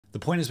The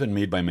point has been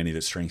made by many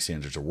that strength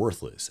standards are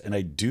worthless, and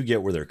I do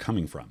get where they're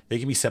coming from. They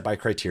can be set by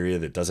criteria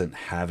that doesn't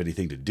have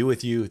anything to do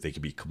with you, they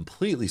can be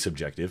completely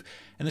subjective,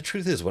 and the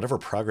truth is whatever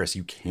progress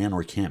you can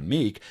or can't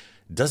make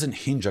doesn't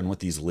hinge on what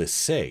these lists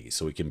say,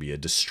 so it can be a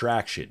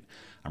distraction.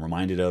 I'm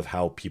reminded of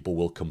how people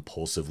will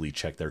compulsively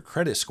check their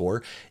credit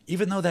score,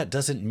 even though that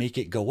doesn't make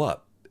it go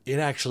up. It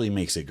actually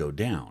makes it go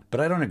down. But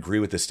I don't agree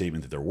with the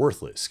statement that they're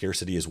worthless.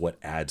 Scarcity is what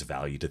adds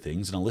value to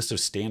things, and a list of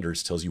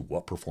standards tells you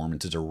what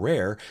performances are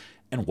rare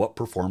and what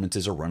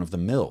performances are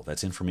run-of-the-mill.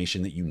 That's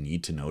information that you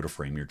need to know to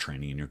frame your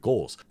training and your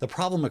goals. The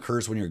problem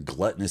occurs when your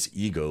gluttonous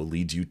ego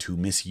leads you to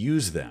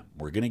misuse them.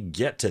 We're going to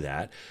get to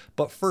that,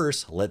 but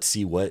first, let's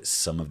see what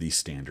some of these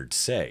standards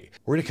say.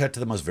 We're going to cut to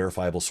the most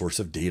verifiable source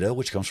of data,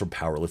 which comes from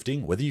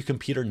powerlifting. Whether you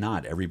compete or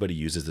not, everybody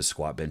uses the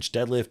squat, bench,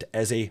 deadlift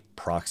as a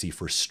proxy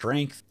for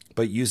strength,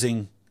 but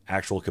using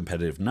actual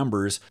competitive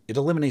numbers, it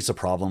eliminates the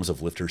problems of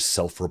lifters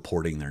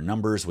self-reporting their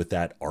numbers with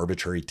that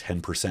arbitrary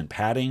 10%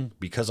 padding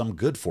because I'm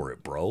good for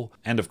it, bro.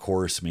 And of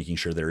course, making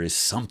sure there is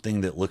something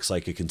that looks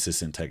like a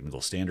consistent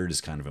technical standard is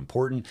kind of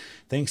important.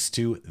 Thanks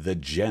to the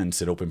gents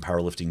at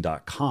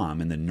openpowerlifting.com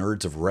and the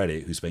nerds of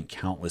Reddit who spent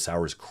countless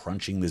hours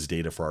crunching this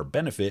data for our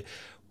benefit,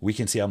 we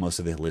can see how most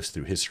of the lifts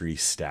through history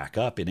stack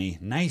up in a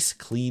nice,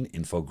 clean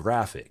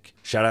infographic.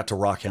 Shout out to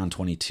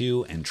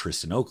Rockhound22 and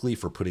Tristan Oakley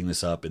for putting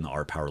this up in the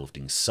Our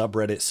Powerlifting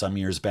subreddit some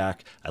years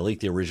back. I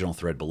link the original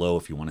thread below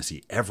if you want to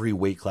see every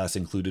weight class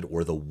included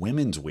or the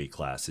women's weight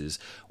classes,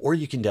 or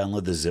you can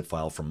download the zip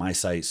file from my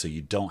site so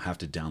you don't have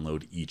to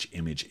download each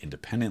image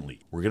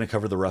independently. We're going to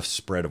cover the rough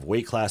spread of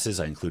weight classes.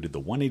 I included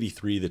the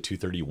 183, the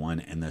 231,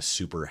 and the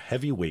super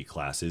heavy weight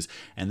classes,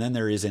 and then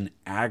there is an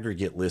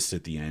aggregate list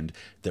at the end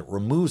that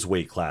removes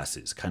weight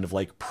classes, kind of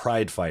like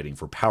pride fighting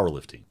for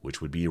powerlifting,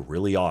 which would be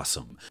really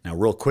awesome. Now,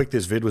 real quick,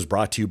 this vid was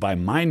brought to you by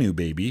my new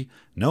baby.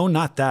 No,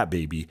 not that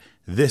baby,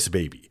 this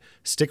baby.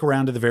 Stick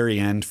around to the very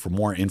end for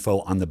more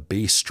info on the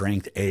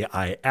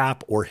BASEstrengthAI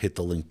app or hit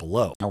the link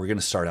below. Now, we're going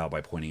to start out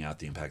by pointing out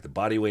the impact that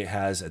body weight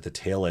has at the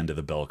tail end of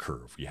the bell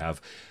curve. You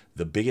have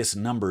the biggest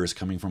numbers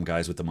coming from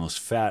guys with the most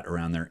fat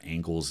around their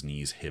ankles,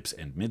 knees, hips,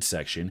 and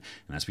midsection, and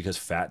that's because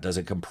fat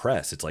doesn't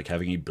compress. It's like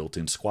having a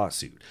built-in squat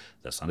suit.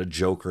 That's not a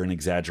joke or an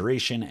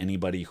exaggeration.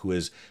 Anybody who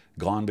has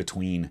gone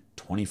between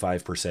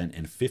 25%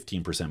 and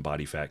 15%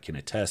 body fat can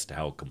attest to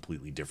how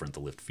completely different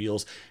the lift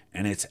feels,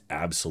 and it's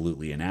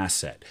absolutely an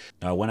asset.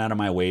 Now, I went out of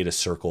my way to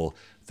circle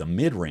the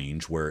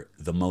mid-range where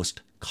the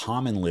most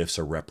common lifts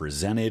are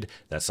represented.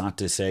 That's not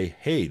to say,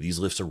 hey, these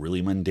lifts are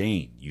really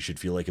mundane, you should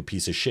feel like a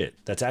piece of shit.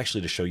 That's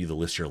actually to show you the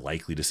lifts you're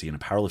likely to see in a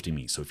powerlifting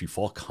meet. So if you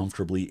fall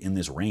comfortably in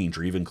this range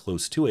or even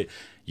close to it,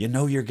 you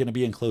know you're going to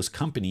be in close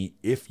company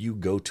if you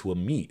go to a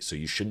meet. So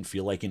you shouldn't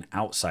feel like an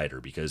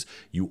outsider because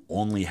you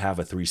only have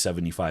a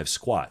 375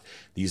 squat.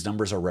 These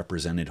numbers are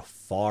represented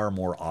far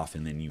more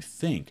often than you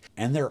think,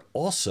 and they're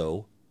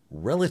also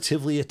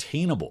relatively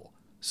attainable.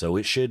 So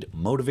it should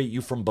motivate you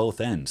from both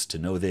ends to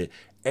know that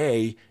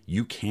A,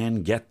 you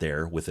can get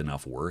there with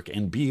enough work,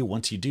 and B,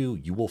 once you do,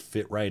 you will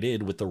fit right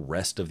in with the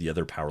rest of the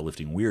other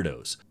powerlifting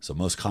weirdos. So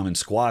most common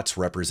squats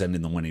represented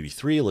in the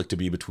 183 look to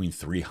be between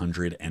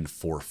 300 and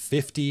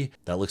 450.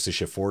 That looks to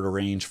shift forward a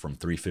range from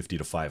 350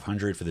 to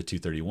 500 for the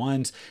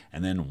 231s,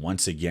 and then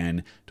once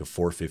again to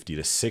 450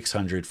 to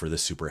 600 for the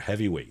super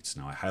heavyweights.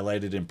 Now I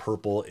highlighted in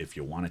purple if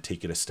you want to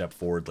take it a step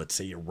forward. Let's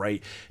say you're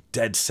right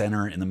dead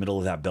center in the middle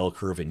of that bell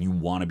curve and you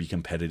want to be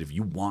competitive.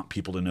 You want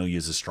people to know you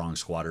as a strong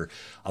squatter.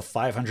 A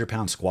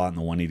 500-pound squat in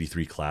the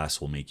 183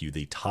 class will make you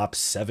the top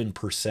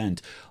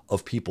 7%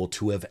 of people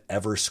to have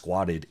ever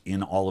squatted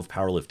in all of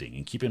powerlifting.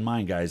 And keep in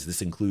mind, guys,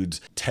 this includes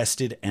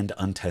tested and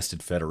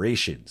untested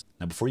federations.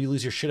 Now, before you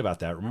lose your shit about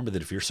that, remember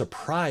that if you're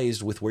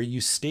surprised with where you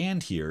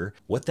stand here,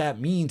 what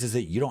that means is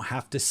that you don't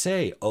have to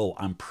say, oh,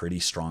 I'm pretty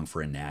strong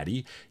for a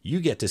natty. You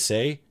get to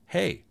say,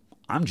 hey,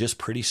 I'm just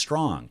pretty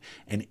strong.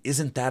 And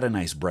isn't that a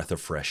nice breath of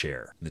fresh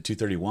air? The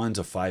 231s,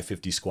 a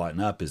 550 squat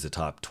and up is the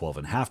top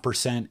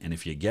 12.5%. And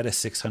if you get a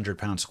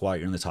 600-pound squat,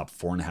 you're in the top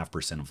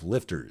 4.5% of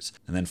lifters.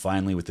 And then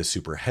finally with the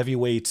super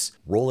heavyweights,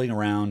 rolling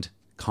around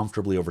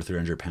comfortably over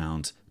 300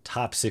 pounds,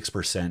 top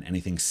 6%,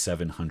 anything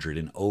 700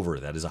 and over.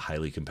 That is a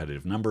highly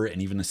competitive number.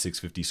 And even a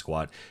 650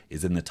 squat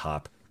is in the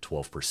top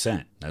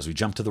 12%. As we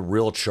jump to the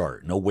real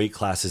chart, no weight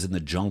classes in the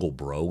jungle,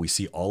 bro. We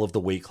see all of the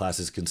weight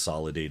classes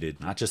consolidated,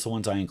 not just the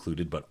ones I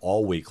included, but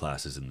all weight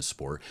classes in the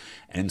sport.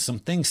 And some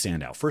things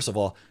stand out. First of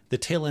all, the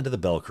tail end of the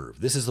bell curve.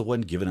 This is the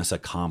one giving us a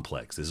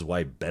complex. This is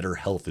why better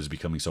health is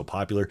becoming so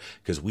popular,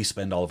 because we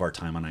spend all of our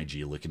time on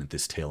IG looking at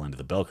this tail end of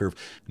the bell curve.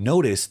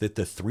 Notice that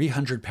the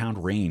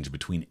 300-pound range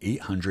between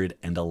 800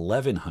 and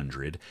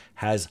 1100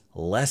 has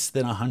less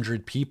than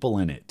 100 people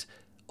in it.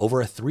 Over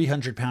a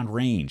 300-pound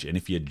range. And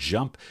if you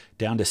jump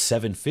down to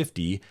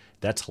 750,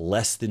 that's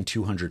less than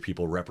 200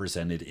 people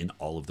represented in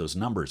all of those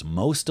numbers.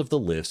 Most of the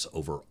lifts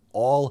over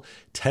all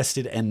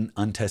tested and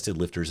untested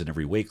lifters in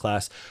every weight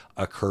class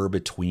occur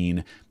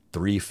between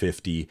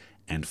 350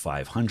 and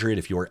 500.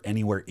 If you are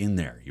anywhere in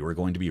there, you are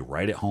going to be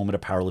right at home at a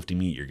powerlifting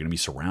meet. You're going to be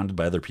surrounded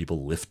by other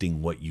people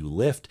lifting what you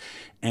lift.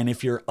 And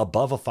if you're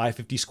above a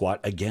 550 squat,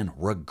 again,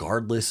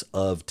 regardless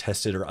of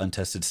tested or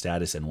untested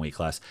status and weight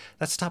class,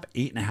 that's top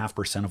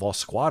 8.5% of all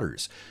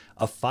squatters.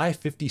 A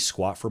 550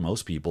 squat for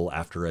most people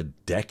after a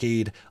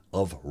decade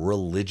of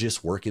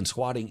religious work in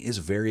squatting is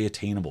very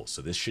attainable.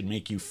 So this should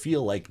make you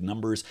feel like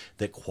numbers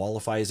that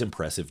qualify as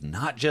impressive,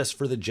 not just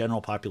for the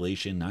general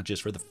population, not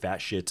just for the fat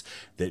shits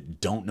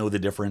that don't know the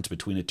difference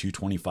between a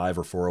 225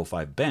 or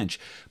 405 bench,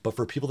 but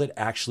for people that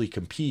actually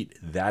compete.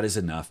 That is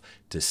enough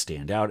to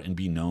stand out and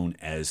be known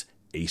as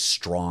a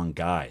strong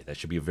guy. That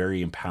should be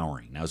very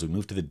empowering. Now, as we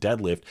move to the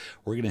deadlift,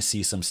 we're going to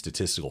see some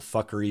statistical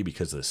fuckery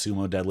because of the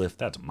sumo deadlift.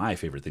 That's my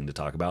favorite thing to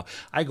talk about.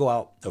 I go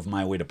out of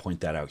my way to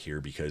point that out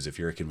here because if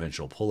you're a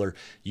conventional puller,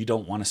 you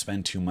don't want to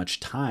spend too much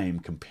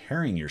time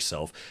comparing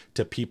yourself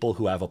to people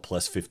who have a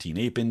plus 15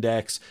 ape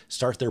index,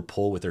 start their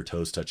pull with their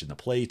toes touching the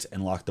plates,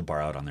 and lock the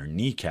bar out on their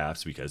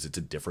kneecaps because it's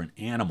a different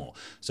animal.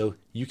 So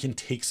you can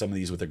take some of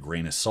these with a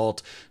grain of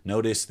salt.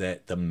 Notice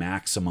that the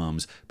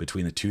maximums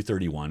between the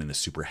 231 and the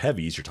super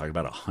heavies, you're talking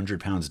about 100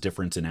 pounds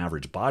difference in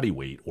average body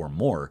weight or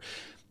more.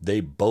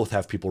 They both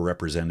have people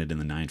represented in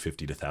the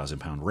 950 to 1,000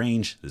 pound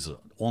range. This is the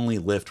only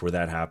lift where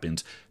that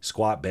happens.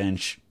 Squat,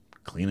 bench,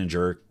 clean and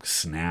jerk,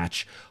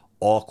 snatch,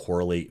 all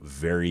correlate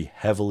very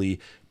heavily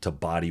to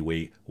body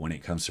weight when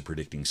it comes to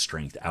predicting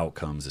strength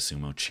outcomes. The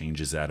sumo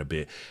changes that a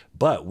bit,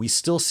 but we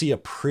still see a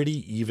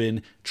pretty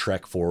even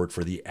trek forward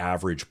for the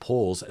average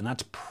pulls, and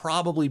that's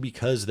probably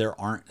because there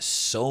aren't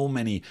so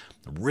many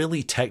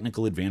really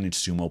technical advantage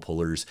sumo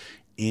pullers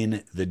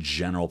in the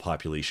general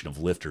population of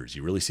lifters.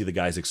 You really see the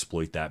guys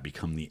exploit that,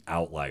 become the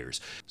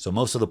outliers. So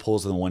most of the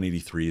pulls in the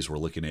 183s, we're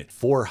looking at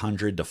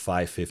 400 to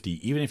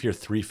 550. Even if you're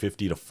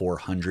 350 to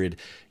 400,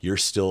 you're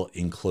still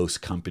in close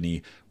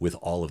company with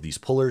all of these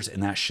pullers,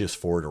 and that shifts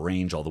forward a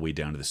range all the way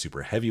down to the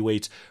super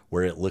heavyweights,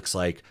 where it looks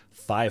like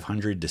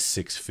 500 to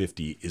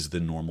 650 is the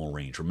normal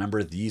range.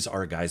 Remember, these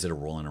are guys that are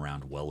rolling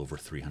around well over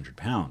 300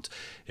 pounds.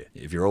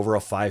 If you're over a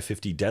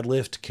 550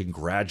 deadlift,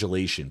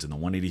 congratulations. In the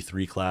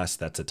 183 class,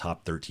 that's a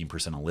top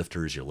 13% of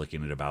lifters. You're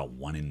looking at about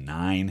 1 in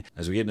 9.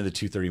 As we get into the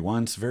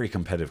 231s, very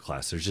competitive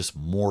class. There's just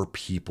more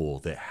people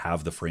that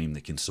have the frame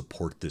that can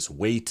support this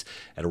weight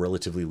at a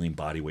relatively lean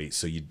body weight.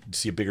 So you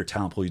see a bigger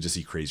talent pool, you just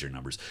see crazier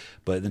numbers.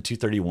 But in the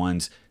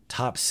 231s,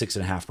 top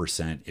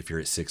 6.5% if you're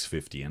at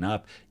 650 and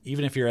up.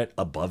 Even if you're at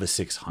above a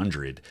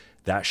 600,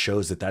 that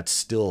shows that that's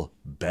still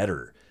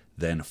better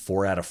than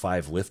 4 out of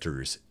 5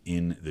 lifters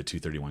in the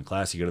 231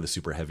 class. You go to the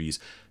super heavies,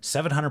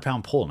 700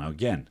 pound pull. Now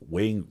again,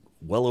 weighing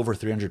well over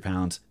 300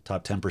 pounds,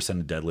 top 10%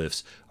 of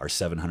deadlifts are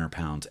 700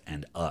 pounds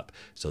and up.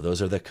 So those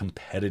are the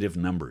competitive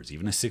numbers.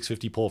 Even a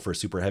 650 pull for a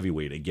super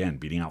heavyweight, again,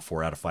 beating out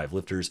 4 out of 5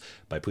 lifters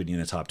by putting you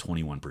in the top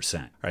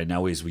 21%. All right,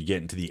 now as we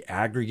get into the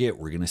aggregate,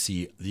 we're going to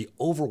see the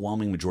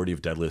overwhelming majority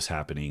of deadlifts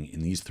happening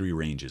in these 3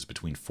 ranges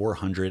between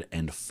 400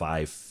 and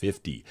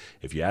 550.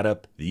 If you add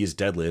up these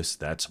deadlifts,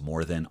 that's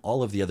more than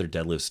all of the other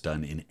deadlifts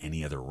done in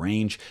any other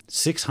range.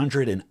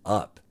 600 and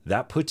up.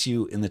 That puts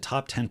you in the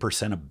top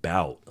 10%,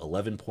 about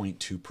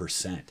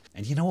 11.2%.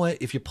 And you know what?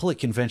 If you pull it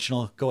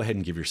conventional, go ahead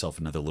and give yourself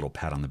another little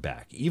pat on the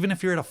back. Even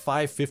if you're at a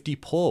 550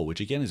 pull, which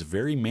again is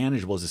very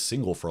manageable as a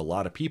single for a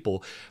lot of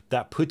people,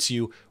 that puts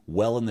you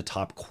well in the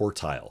top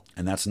quartile.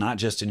 And that's not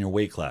just in your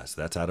weight class.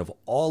 That's out of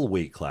all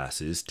weight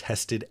classes,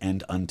 tested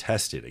and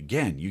untested.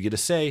 Again, you get to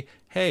say,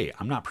 hey,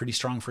 I'm not pretty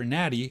strong for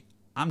natty.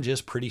 I'm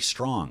just pretty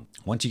strong.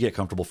 Once you get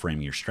comfortable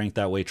framing your strength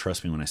that way,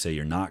 trust me when I say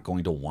you're not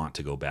going to want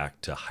to go back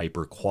to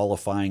hyper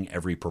qualifying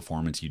every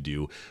performance you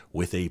do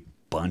with a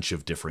bunch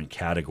of different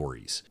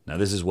categories. Now,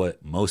 this is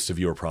what most of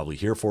you are probably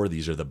here for.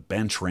 These are the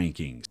bench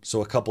rankings.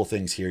 So a couple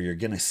things here. You're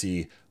going to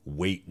see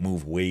weight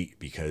move weight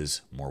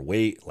because more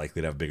weight,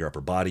 likely to have a bigger upper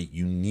body.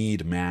 You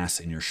need mass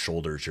in your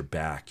shoulders, your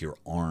back, your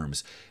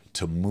arms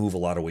to move a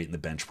lot of weight in the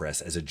bench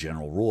press. As a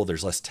general rule,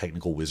 there's less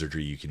technical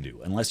wizardry you can do.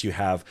 Unless you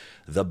have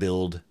the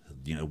build,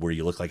 where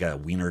you look like a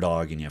wiener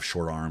dog and you have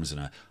short arms and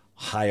a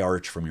high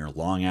arch from your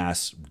long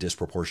ass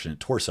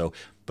disproportionate torso.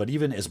 But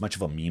even as much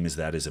of a meme as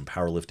that is in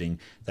powerlifting,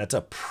 that's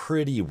a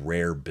pretty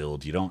rare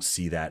build. You don't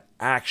see that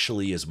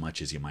actually as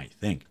much as you might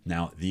think.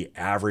 Now, the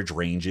average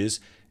ranges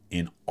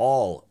in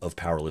all of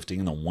powerlifting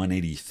in the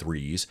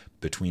 183s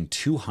between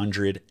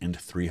 200 and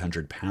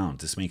 300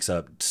 pounds. This makes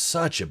up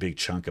such a big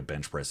chunk of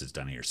bench presses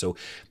done here. So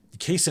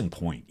case in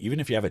point, even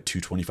if you have a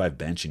 225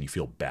 bench and you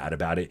feel bad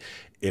about it,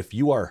 if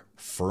you are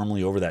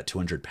firmly over that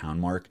 200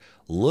 pound mark,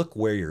 look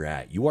where you're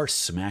at. You are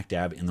smack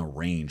dab in the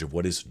range of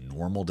what is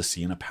normal to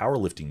see in a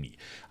powerlifting meet.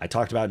 I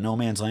talked about no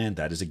man's land.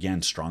 That is,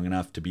 again, strong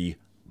enough to be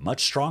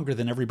much stronger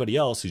than everybody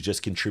else who's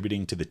just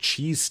contributing to the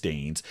cheese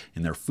stains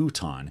in their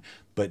futon,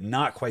 but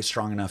not quite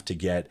strong enough to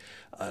get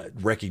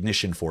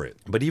recognition for it.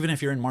 But even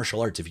if you're in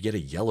martial arts, if you get a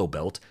yellow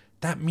belt,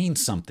 that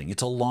means something.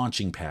 It's a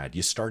launching pad.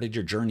 You started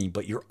your journey,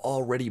 but you're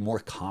already more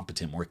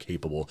competent, more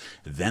capable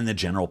than the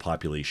general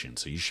population.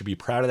 So you should be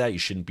proud of that. You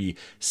shouldn't be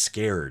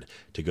scared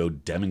to go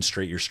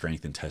demonstrate your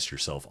strength and test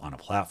yourself on a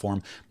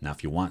platform. Now,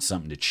 if you want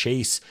something to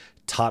chase,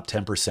 top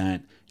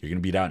 10%, you're going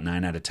to beat out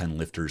 9 out of 10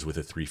 lifters with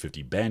a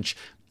 350 bench.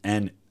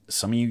 And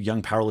some of you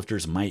young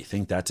powerlifters might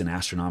think that's an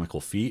astronomical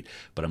feat,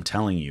 but I'm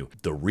telling you,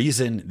 the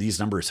reason these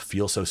numbers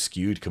feel so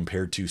skewed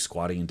compared to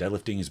squatting and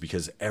deadlifting is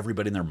because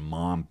everybody and their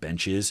mom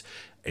benches,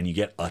 and you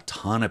get a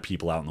ton of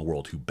people out in the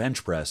world who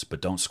bench press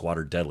but don't squat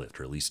or deadlift,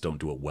 or at least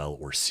don't do it well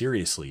or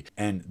seriously.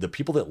 And the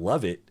people that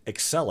love it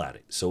excel at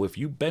it. So if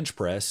you bench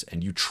press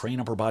and you train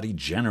upper body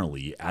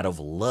generally out of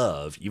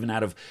love, even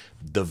out of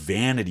the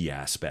vanity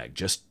aspect,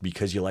 just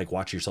because you like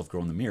watching yourself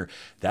grow in the mirror,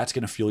 that's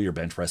going to fuel your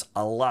bench press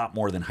a lot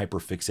more than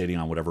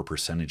hyperfixating on whatever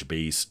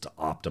percentage-based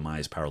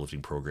optimized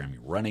powerlifting program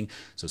you're running.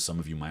 So some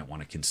of you might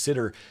want to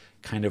consider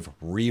kind of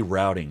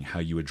rerouting how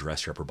you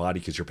address your upper body,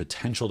 because your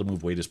potential to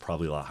move weight is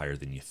probably a lot higher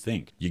than you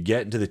think. You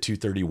get into the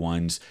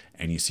 231s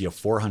and you see a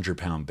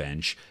 400-pound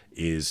bench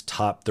is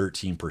top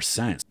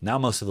 13%. Now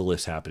most of the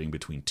lifts happening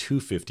between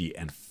 250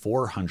 and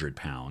 400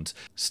 pounds.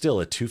 Still,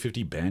 a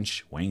 250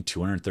 bench weighing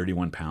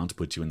 231 pounds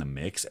puts you in the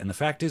mix. And the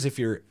fact is, if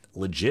you're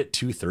legit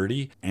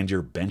 230 and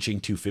you're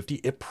benching 250,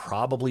 it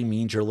probably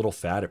means you're a little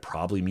fat. It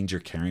probably means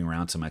you're carrying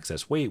around some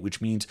excess weight,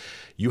 which means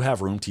you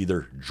have room to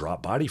either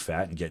drop body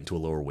fat and get into a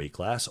lower weight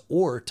class,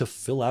 or to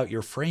fill out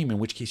your frame, in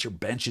which case your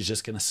bench is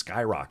just going to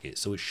skyrocket.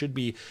 So it should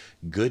be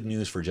good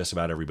news for just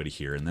about everybody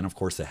here. And then of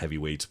course the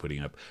heavyweights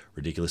putting up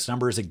ridiculous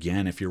numbers.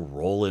 Again, if you're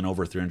rolling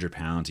over 300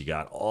 pounds, you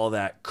got all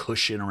that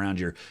cushion around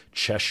your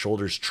chest,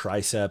 shoulders,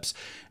 triceps.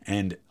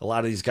 And a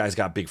lot of these guys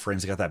got big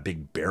frames. They got that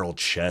big barrel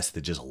chest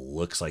that just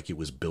looks like it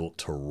was built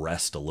to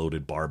rest a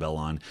loaded barbell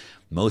on.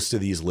 Most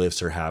of these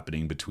lifts are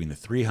happening between the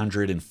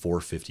 300 and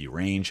 450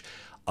 range.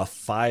 A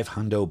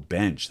 500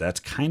 bench, that's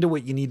kind of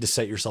what you need to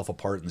set yourself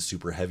apart in the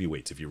super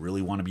heavyweights. If you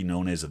really want to be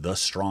known as the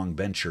strong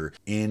bencher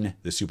in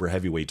the super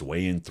heavyweights,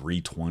 weigh in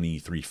 320,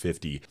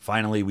 350.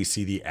 Finally, we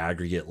see the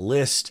aggregate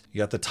list. You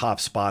got the top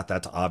spot.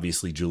 That's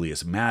obviously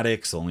Julius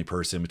Maddox, the only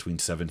person between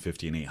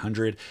 750 and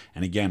 800.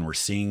 And again, we're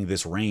seeing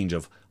this range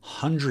of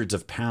hundreds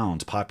of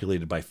pounds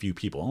populated by few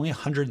people. Only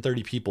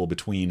 130 people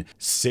between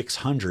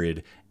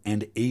 600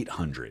 and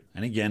 800.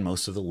 And again,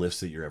 most of the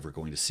lifts that you're ever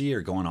going to see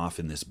are going off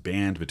in this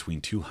band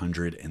between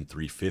 200 and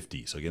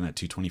 350. So again, that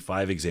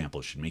 225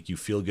 example should make you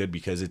feel good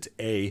because it's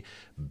A,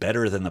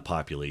 better than the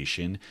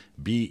population,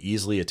 B,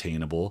 easily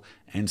attainable,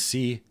 and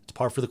C, it's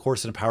par for the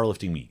course in a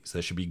powerlifting meet. So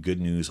that should be good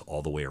news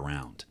all the way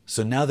around.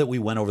 So now that we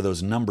went over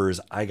those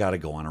numbers, I gotta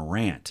go on a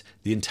rant.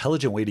 The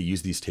intelligent way to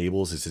use these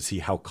tables is to see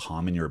how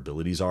common your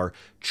abilities are,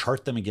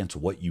 chart them against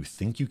what you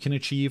think you can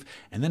achieve,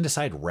 and then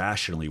decide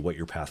rationally what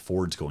your path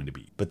forward is going to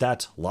be. But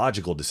that's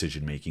logical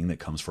decision making that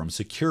comes from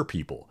secure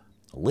people.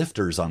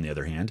 Lifters, on the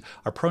other hand,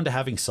 are prone to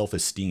having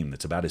self-esteem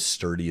that's about as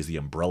sturdy as the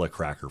umbrella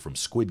cracker from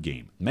Squid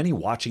Game. Many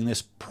watching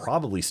this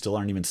probably still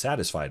aren't even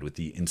satisfied with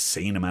the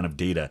insane amount of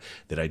data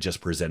that I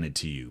just presented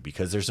to you,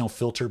 because there's no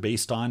filter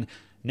based on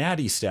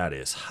natty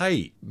status,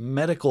 height,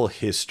 medical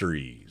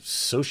history,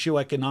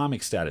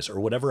 socioeconomic status,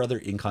 or whatever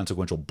other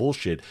inconsequential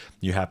bullshit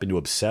you happen to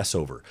obsess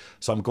over.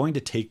 So I'm going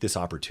to take this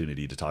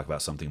opportunity to talk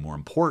about something more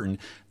important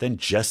than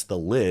just the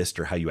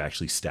list or how you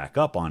actually stack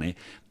up on it.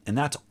 And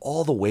that's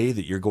all the way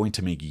that you're going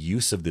to make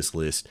use of this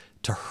list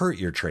to hurt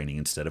your training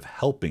instead of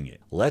helping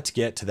it. Let's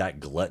get to that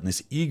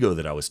gluttonous ego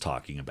that I was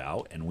talking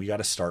about, and we got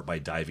to start by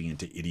diving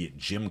into idiot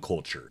gym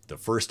culture. The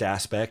first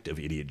aspect of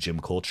idiot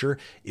gym culture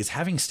is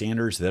having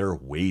standards that are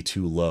way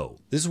too low.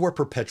 This is where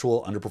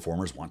perpetual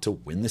underperformers want to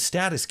win the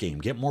status game,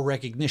 get more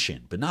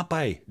recognition, but not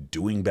by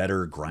doing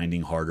better,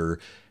 grinding harder,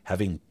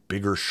 having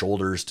bigger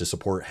shoulders to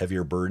support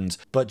heavier burdens,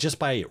 but just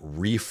by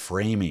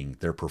reframing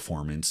their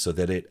performance so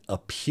that it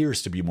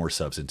appears to be more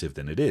substantive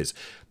than it is.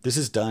 This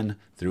is done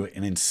through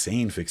an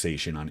insane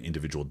fixation on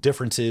individual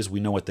differences. We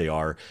know what they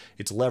are.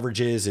 It's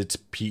leverages, it's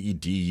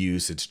PED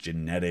use, it's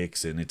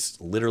genetics, and it's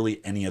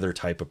literally any other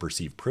type of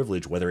perceived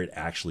privilege, whether it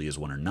actually is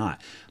one or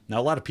not. Now,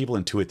 a lot of people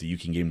intuit that you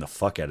can game the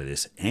fuck out of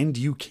this, and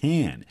you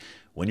can.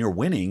 When you're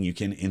winning, you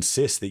can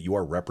insist that you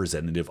are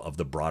representative of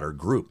the broader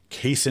group.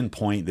 Case in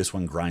point, this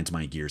one grinds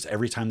my gears.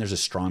 Every time there's a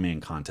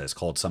strongman contest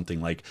called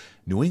something like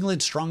New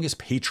England's Strongest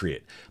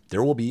Patriot,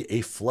 there will be a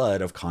flood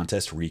of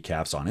contest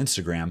recaps on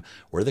Instagram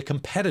where the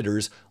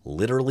competitors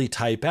literally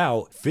type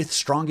out fifth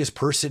strongest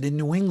person in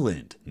New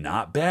England.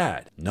 Not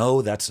bad.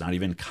 No, that's not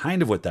even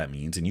kind of what that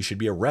means, and you should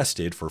be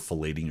arrested for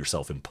filleting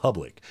yourself in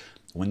public.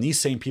 When these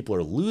same people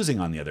are losing,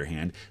 on the other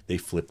hand, they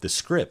flip the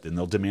script and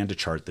they'll demand a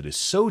chart that is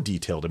so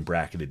detailed and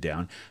bracketed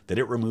down that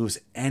it removes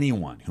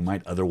anyone who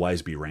might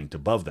otherwise be ranked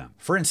above them.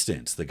 For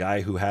instance, the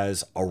guy who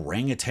has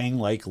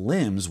orangutan-like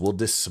limbs will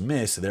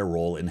dismiss their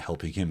role in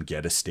helping him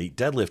get a state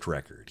deadlift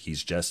record.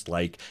 He's just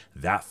like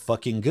that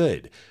fucking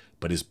good.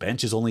 But his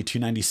bench is only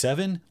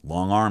 297?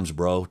 Long arms,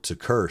 bro. It's a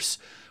curse.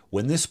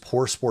 When this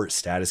poor sport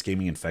status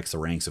gaming infects the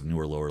ranks of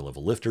newer, lower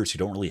level lifters who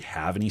don't really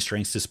have any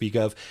strengths to speak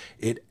of,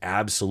 it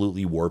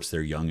absolutely warps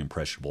their young,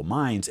 impressionable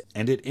minds,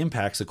 and it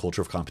impacts the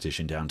culture of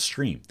competition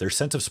downstream. Their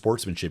sense of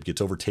sportsmanship gets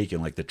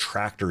overtaken like the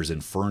tractors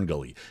in Fern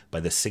Gully by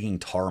the singing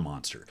tar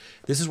monster.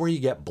 This is where you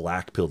get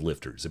black-pilled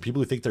lifters, the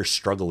people who think their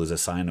struggle is a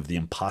sign of the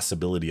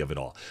impossibility of it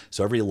all.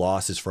 So every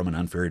loss is from an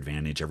unfair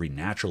advantage, every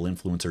natural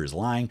influencer is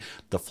lying,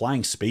 the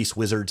flying space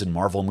wizards in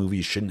Marvel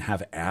movies shouldn't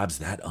have abs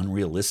that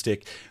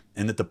unrealistic,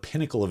 and that the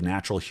pinnacle of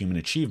natural human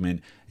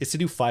achievement is to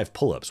do 5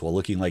 pull-ups while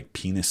looking like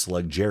penis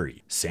slug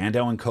Jerry.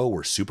 Sandow and co.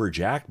 were super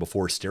jacked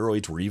before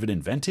steroids were even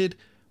invented?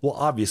 Well,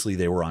 obviously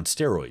they were on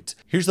steroids.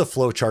 Here's the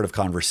flowchart of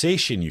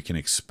conversation you can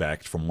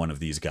expect from one of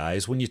these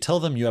guys when you tell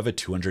them you have a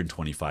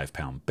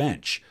 225-pound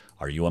bench.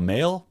 Are you a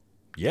male?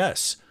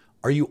 Yes.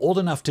 Are you old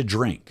enough to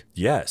drink?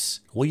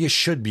 Yes. Well, you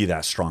should be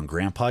that strong,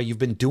 Grandpa. You've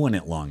been doing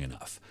it long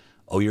enough.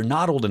 Oh, you're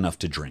not old enough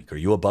to drink. Are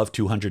you above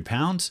 200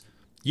 pounds?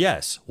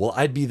 Yes. Well,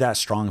 I'd be that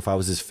strong if I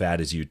was as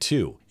fat as you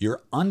too.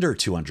 You're under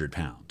 200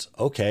 pounds.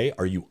 Okay.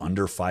 Are you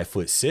under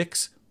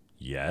 5'6"?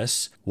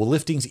 Yes. Well,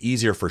 lifting's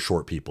easier for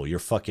short people. You're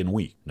fucking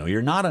weak. No,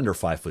 you're not under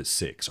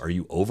 5'6". Are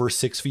you over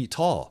 6 feet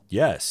tall?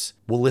 Yes.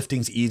 Well,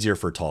 lifting's easier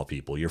for tall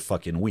people. You're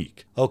fucking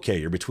weak. Okay,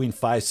 you're between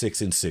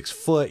 5'6" and 6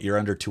 foot. You're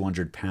under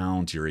 200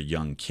 pounds. You're a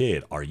young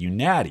kid. Are you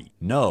natty?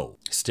 No.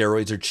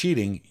 Steroids are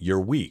cheating. You're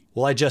weak.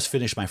 Well, I just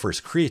finished my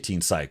first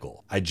creatine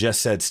cycle. I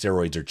just said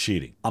steroids are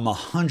cheating. I'm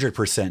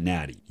 100%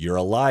 natty. You're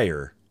a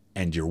liar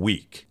and you're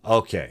weak.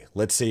 Okay,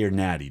 let's say you're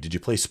natty. Did you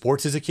play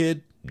sports as a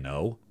kid?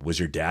 No. Was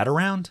your dad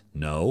around?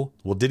 No.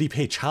 Well, did he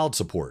pay child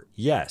support?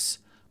 Yes.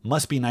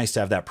 Must be nice to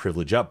have that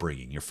privileged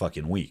upbringing. You're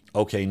fucking weak.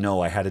 Okay,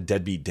 no, I had a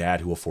deadbeat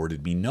dad who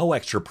afforded me no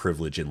extra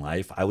privilege in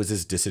life. I was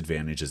as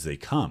disadvantaged as they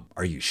come.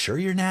 Are you sure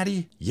you're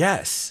natty?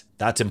 Yes.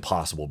 That's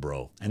impossible,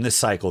 bro. And this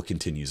cycle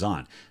continues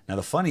on. Now,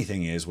 the funny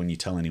thing is when you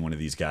tell any one of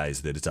these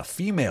guys that it's a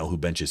female who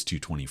benches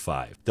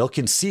 225, they'll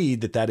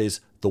concede that that is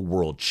the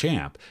world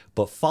champ,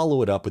 but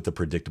follow it up with the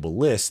predictable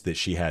list that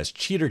she has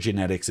cheater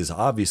genetics, is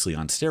obviously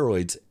on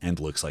steroids, and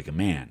looks like a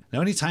man.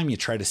 Now, anytime you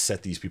try to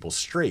set these people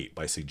straight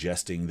by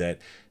suggesting that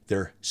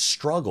their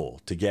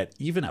struggle to get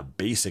even a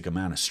basic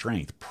amount of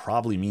strength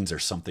probably means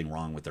there's something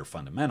wrong with their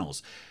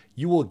fundamentals,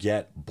 you will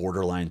get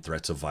borderline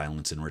threats of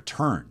violence in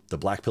return. The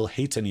black pill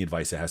hates any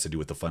advice that has to do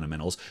with the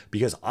fundamentals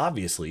because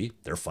obviously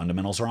their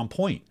fundamentals are on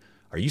point.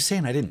 Are you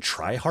saying I didn't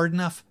try hard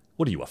enough?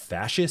 What are you, a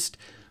fascist?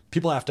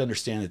 People have to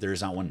understand that there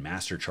is not one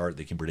master chart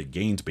that can predict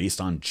gains based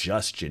on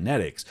just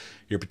genetics.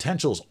 Your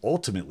potential is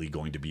ultimately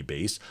going to be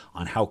based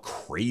on how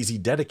crazy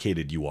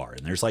dedicated you are.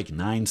 And there's like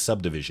 9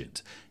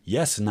 subdivisions.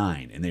 Yes,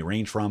 9. And they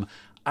range from,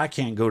 I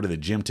can't go to the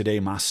gym today,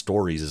 my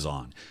stories is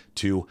on,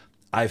 to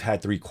I've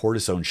had 3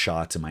 cortisone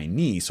shots in my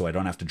knee so I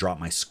don't have to drop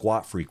my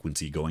squat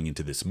frequency going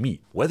into this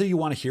meet. Whether you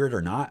want to hear it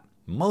or not,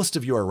 most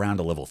of you are around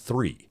a level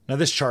 3. Now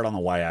this chart on the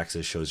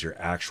y-axis shows your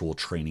actual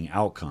training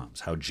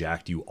outcomes, how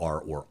jacked you are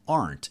or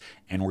aren't,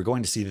 and we're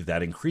going to see that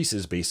that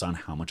increases based on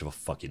how much of a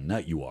fucking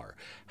nut you are.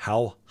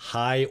 How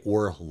high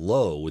or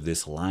low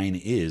this line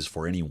is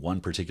for any one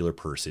particular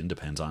person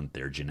depends on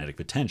their genetic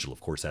potential.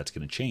 Of course, that's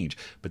going to change,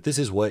 but this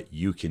is what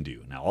you can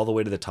do. Now, all the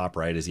way to the top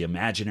right is the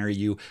imaginary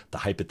you, the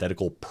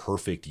hypothetical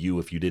perfect you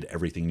if you did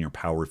everything in your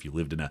power, if you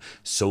lived in a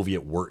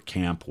Soviet work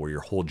camp where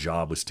your whole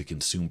job was to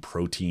consume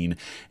protein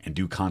and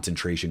do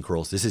concentration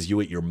curls. This is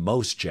you at your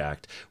most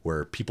jacked,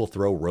 where people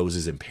throw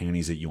roses and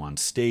panties at you on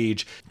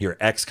stage. Your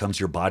ex comes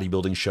to your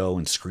bodybuilding show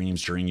and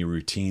screams during your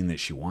routine that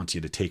she wants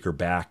you to take her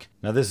back.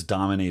 Now this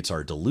dominates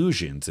our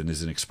delusions and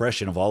is an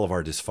expression of all of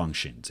our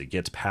dysfunctions. It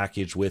gets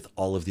packaged with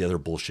all of the other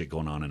bullshit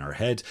going on in our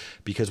heads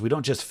because we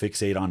don't just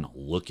fixate on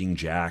looking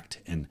jacked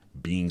and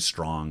being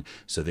strong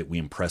so that we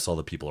impress all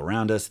the people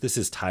around us. This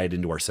is tied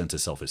into our sense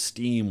of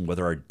self-esteem,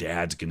 whether our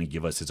dad's going to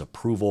give us his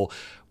approval,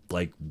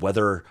 like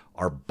whether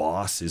our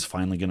boss is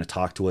finally going to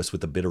talk to us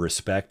with a bit of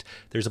respect.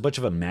 There's a bunch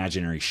of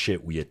imaginary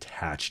shit we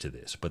attach to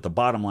this. But the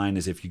bottom line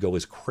is if you go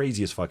as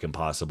crazy as fucking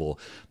possible,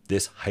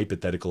 this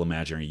hypothetical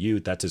imaginary you,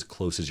 that's as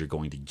close as you're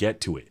going to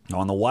get to it. Now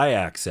on the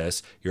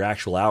y-axis, your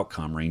actual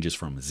outcome ranges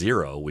from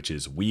 0, which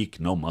is weak,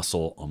 no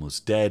muscle,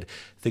 almost dead.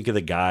 Think of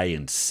the guy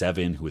in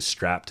 7 who was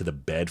strapped to the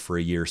bed for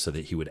a year so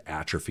that he would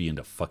atrophy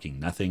into fucking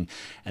nothing.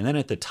 And then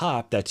at the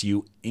top, that's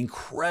you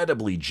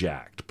incredibly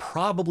jacked,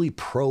 probably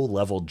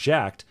pro-level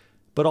jacked,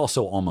 but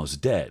also almost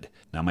dead.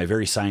 Now, my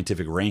very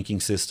scientific ranking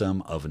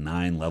system of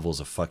 9 levels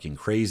of fucking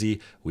crazy,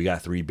 we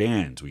got 3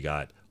 bands. We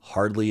got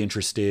hardly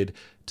interested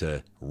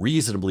to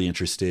reasonably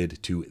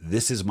interested to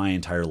this is my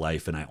entire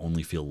life and I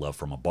only feel love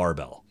from a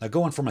barbell. Now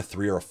going from a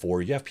 3 or a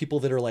 4, you have people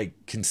that are like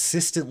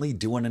consistently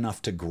doing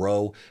enough to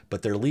grow,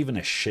 but they're leaving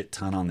a shit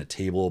ton on the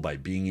table by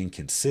being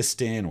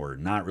inconsistent or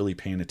not really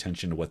paying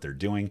attention to what they're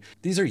doing.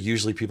 These are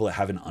usually people that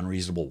have an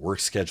unreasonable work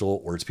schedule,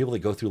 or it's people that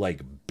go through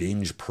like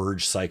binge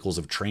purge cycles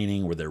of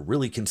training where they're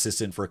really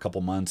consistent for a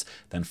couple months,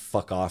 then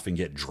fuck off and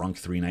get drunk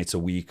 3 nights a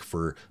week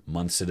for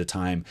months at a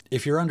time.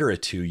 If you're under a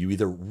 2, you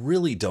either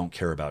really don't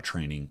care about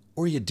training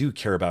or you do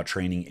care about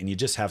training and you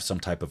just have some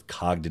type of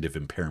cognitive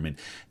impairment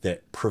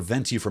that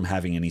prevents you from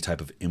having any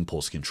type of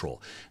impulse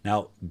control.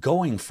 Now,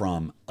 going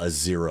from a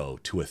 0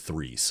 to a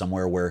 3,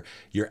 somewhere where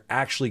you're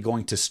actually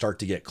going to start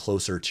to get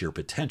closer to your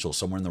potential,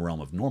 somewhere in the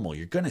realm of normal,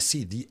 you're going to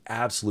see the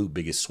absolute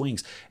biggest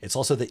swings. It's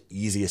also the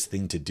easiest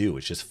thing to do.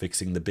 It's just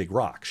fixing the big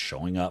rocks,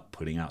 showing up,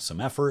 putting out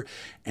some effort,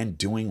 and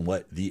doing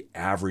what the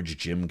average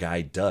gym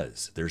guy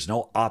does. There's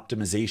no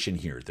optimization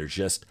here. There's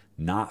just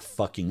not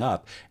fucking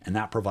up, and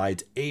that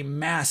provides a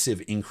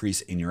massive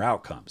increase in your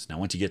outcomes. Now,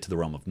 once you get to the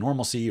realm of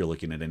normalcy, you're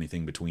looking at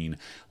anything between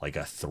like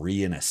a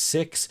 3 and a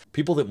 6.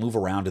 People that move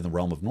around in the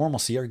realm of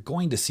normalcy are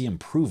going to see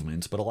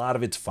improvements, but a lot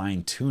of it's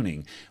fine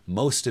tuning.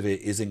 Most of it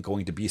isn't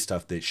going to be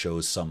stuff that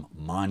shows some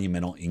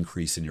monumental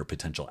increase in your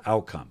potential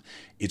outcome.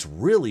 It's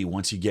really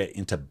once you get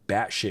into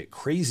batshit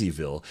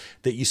crazyville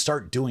that you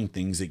start doing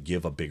things that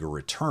give a bigger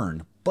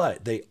return,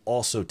 but they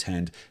also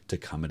tend to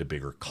come at a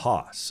bigger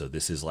cost. So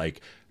this is like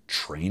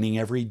training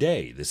every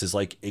day. This is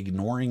like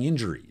ignoring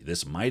injury.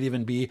 This might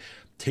even be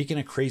taking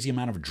a crazy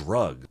amount of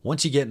drug.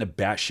 Once you get into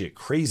batshit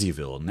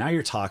crazyville, now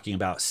you're talking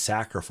about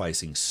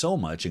sacrificing so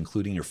much,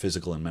 including your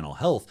physical and mental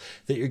health,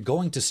 that you're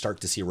going to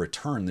start to see a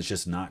return that's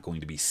just not going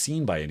to be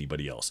seen by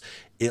anybody else,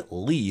 at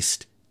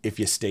least if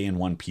you stay in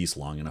one piece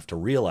long enough to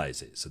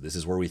realize it. So this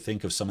is where we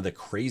think of some of the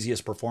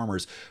craziest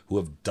performers who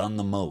have done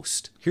the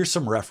most. Here's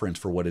some reference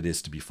for what it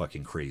is to be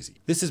fucking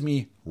crazy. This is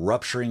me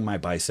rupturing my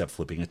bicep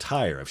flipping a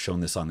tire. I've shown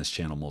this on this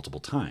channel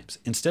multiple times.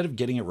 Instead of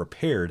getting it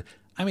repaired,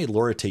 I made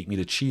Laura take me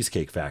to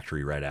Cheesecake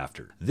Factory right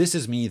after. This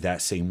is me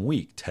that same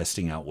week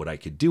testing out what I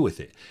could do with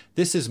it.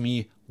 This is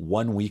me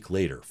 1 week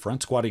later,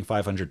 front squatting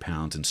 500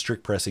 pounds and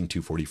strict pressing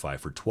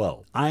 245 for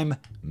 12. I'm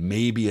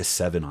maybe a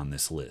 7 on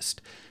this list.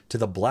 To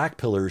the black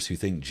pillars who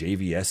think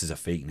JVS is a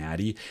fake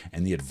natty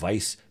and the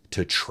advice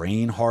to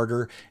train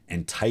harder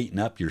and tighten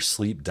up your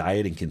sleep,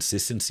 diet, and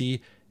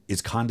consistency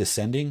is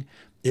condescending,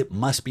 it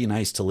must be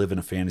nice to live in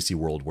a fantasy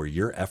world where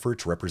your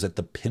efforts represent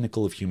the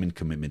pinnacle of human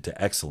commitment to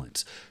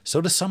excellence.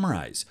 So to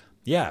summarize,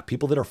 yeah,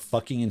 people that are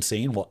fucking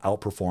insane will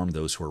outperform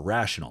those who are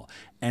rational.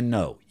 And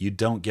no, you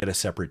don't get a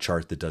separate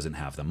chart that doesn't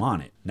have them on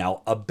it.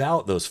 Now,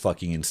 about those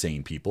fucking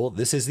insane people,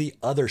 this is the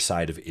other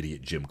side of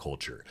idiot gym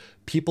culture.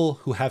 People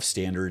who have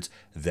standards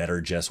that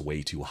are just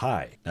way too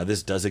high. Now,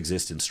 this does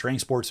exist in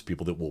strength sports,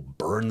 people that will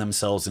burn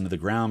themselves into the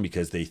ground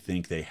because they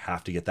think they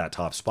have to get that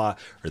top spot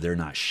or they're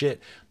not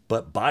shit.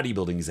 But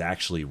bodybuilding is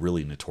actually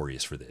really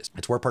notorious for this.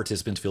 It's where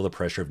participants feel the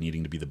pressure of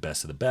needing to be the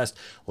best of the best,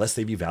 lest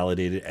they be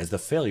validated as the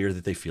failure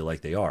that they feel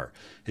like they are.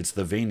 It's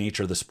the vain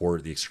nature of the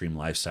sport, the extreme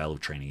lifestyle of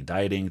training and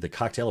dieting, the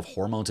cocktail of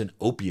hormones and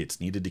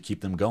opiates needed to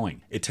keep them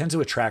going. It tends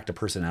to attract a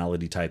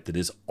personality type that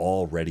is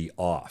already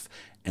off.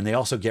 And they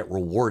also get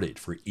rewarded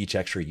for each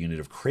extra unit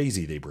of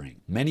crazy they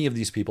bring. Many of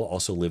these people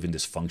also live in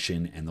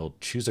dysfunction and they'll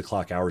choose to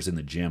clock hours in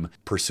the gym,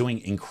 pursuing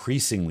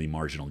increasingly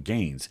marginal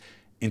gains,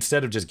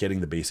 instead of just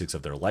getting the basics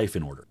of their life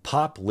in order.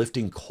 Pop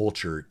lifting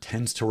culture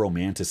tends to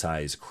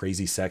romanticize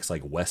crazy sex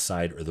like West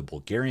Side or the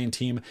Bulgarian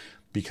team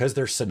because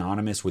they're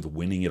synonymous with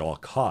winning at all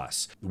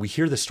costs. We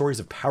hear the stories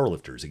of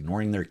powerlifters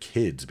ignoring their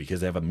kids because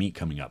they have a meet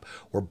coming up,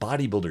 or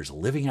bodybuilders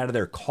living out of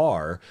their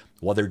car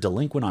while they're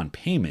delinquent on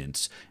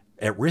payments,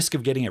 at risk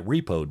of getting it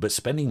repoed, but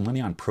spending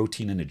money on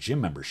protein and a gym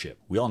membership.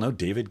 We all know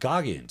David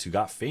Goggins, who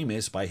got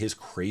famous by his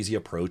crazy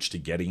approach to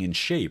getting in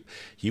shape.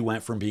 He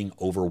went from being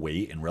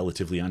overweight and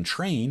relatively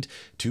untrained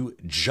to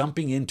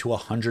jumping into a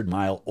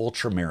 100-mile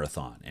ultra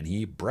marathon, and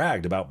he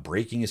bragged about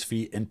breaking his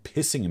feet and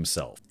pissing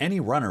himself.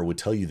 Any runner would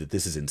tell you that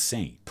this is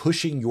insane.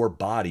 Pushing your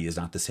body is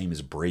not the same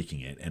as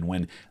breaking it, and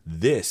when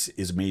this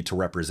is made to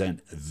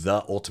represent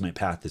the ultimate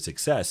path to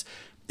success,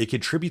 it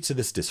contributes to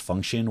this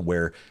dysfunction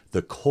where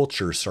the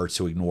culture starts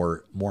to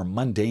ignore more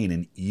mundane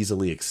and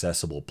easily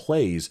accessible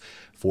plays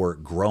for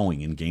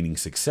growing and gaining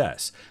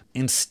success.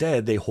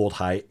 Instead, they hold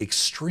high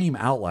extreme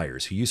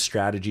outliers who use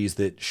strategies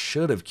that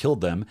should have killed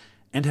them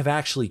and have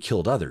actually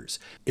killed others.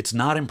 It's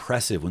not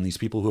impressive when these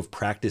people who have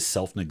practiced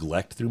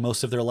self-neglect through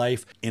most of their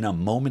life, in a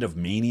moment of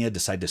mania,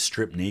 decide to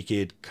strip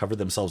naked, cover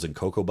themselves in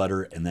cocoa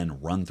butter, and then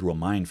run through a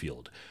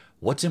minefield.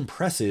 What's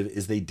impressive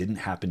is they didn't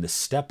happen to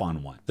step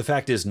on one. The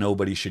fact is,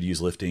 nobody should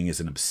use lifting as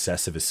an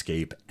obsessive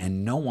escape,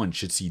 and no one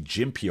should see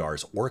gym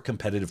PRs or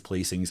competitive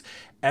placings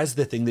as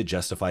the thing that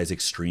justifies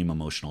extreme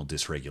emotional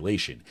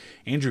dysregulation.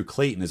 Andrew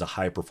Clayton is a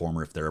high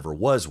performer if there ever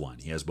was one.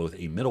 He has both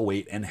a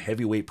middleweight and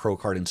heavyweight pro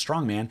card in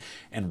strongman,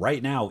 and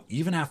right now,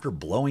 even after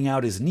blowing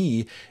out his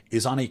knee,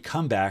 is on a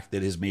comeback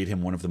that has made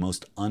him one of the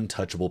most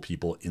untouchable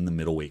people in the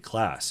middleweight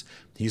class.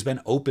 He's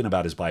been open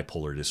about his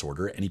bipolar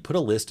disorder, and he put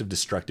a list of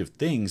destructive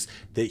things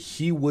that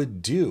he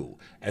would do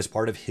as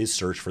part of his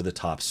search for the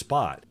top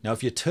spot. Now,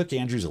 if you took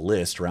Andrew's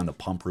list around the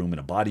pump room in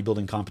a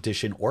bodybuilding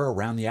competition or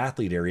around the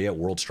athlete area at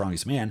World's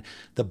Strongest Man,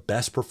 the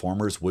best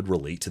performers would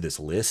relate to this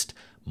list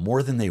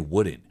more than they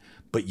wouldn't.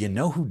 But you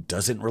know who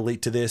doesn't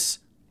relate to this?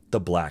 The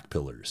black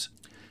pillars.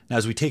 Now,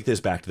 as we take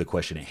this back to the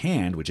question at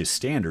hand, which is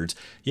standards,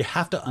 you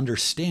have to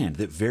understand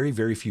that very,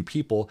 very few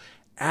people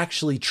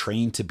actually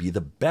train to be the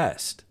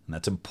best. And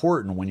that's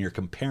important when you're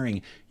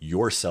comparing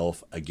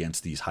yourself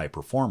against these high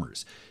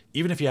performers.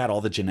 Even if you had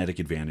all the genetic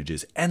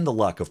advantages and the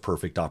luck of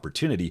perfect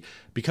opportunity,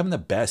 becoming the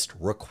best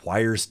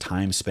requires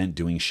time spent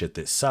doing shit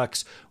that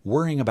sucks,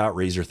 worrying about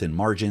razor-thin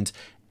margins,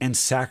 and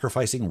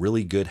sacrificing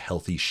really good,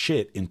 healthy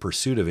shit in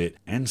pursuit of it,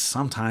 and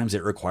sometimes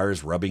it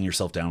requires rubbing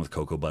yourself down with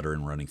cocoa butter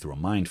and running through a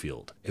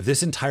minefield. If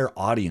this entire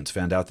audience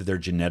found out that their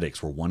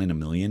genetics were 1 in a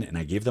million and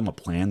I gave them a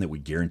plan that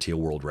would guarantee a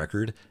world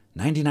record,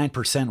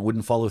 99%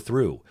 wouldn't follow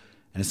through.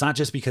 And it's not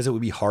just because it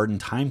would be hard and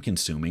time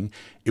consuming,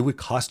 it would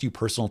cost you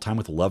personal time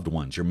with loved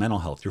ones, your mental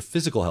health, your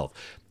physical health.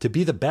 To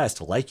be the best,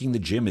 liking the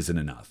gym isn't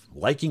enough.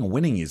 Liking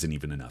winning isn't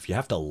even enough. You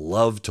have to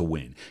love to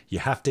win. You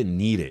have to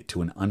need it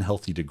to an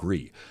unhealthy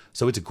degree.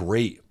 So it's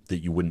great that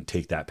you wouldn't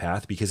take that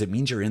path because it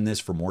means you're in this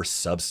for more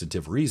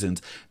substantive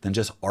reasons than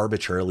just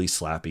arbitrarily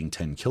slapping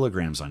 10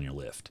 kilograms on your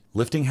lift.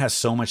 Lifting has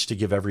so much to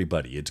give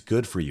everybody. It's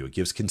good for you. It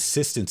gives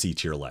consistency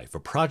to your life,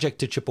 a project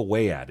to chip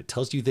away at. It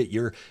tells you that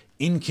you're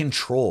in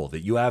control,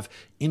 that you have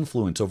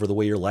influence over the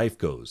way your life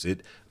goes.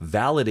 It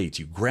validates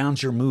you,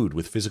 grounds your mood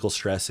with physical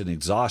stress and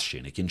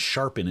exhaustion. It can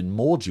sharpen and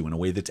mold you in a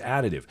way that's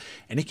additive.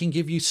 And it can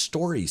give you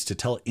stories to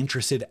tell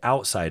interested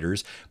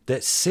outsiders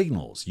that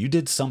signals you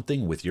did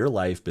something with your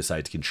life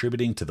besides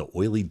contributing to the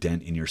oily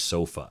dent in your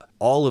sofa.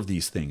 All of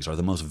these things are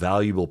the most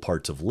valuable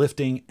parts of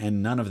lifting,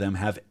 and none of them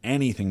have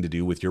anything to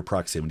do with your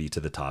proximity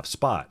to the top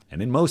spot.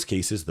 And in most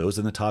cases, those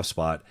in the top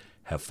spot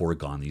have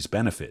foregone these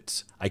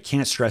benefits. I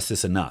can't stress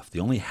this enough. The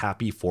only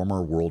happy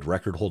former world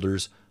record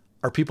holders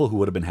are people who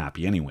would have been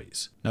happy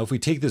anyways. Now, if we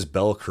take this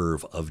bell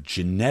curve of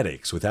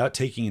genetics without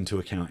taking into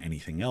account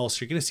anything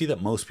else, you're going to see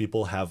that most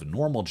people have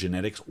normal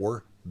genetics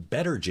or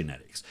better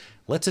genetics.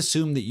 Let's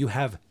assume that you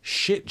have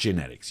shit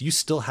genetics. You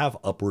still have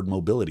upward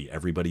mobility.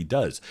 Everybody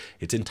does.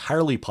 It's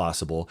entirely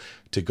possible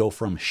to go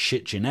from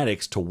shit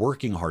genetics to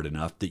working hard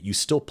enough that you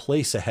still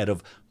place ahead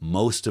of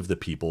most of the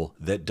people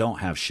that don't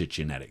have shit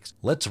genetics.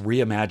 Let's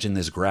reimagine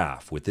this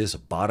graph with this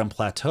bottom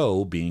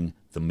plateau being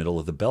the middle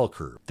of the bell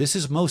curve. This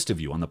is most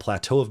of you on the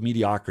plateau of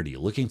mediocrity,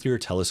 looking through your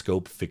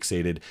telescope,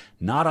 fixated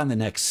not on the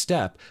next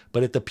step,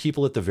 but at the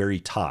people at the very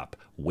top,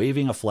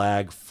 waving a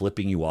flag,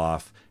 flipping you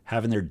off,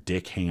 having their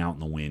dick hang out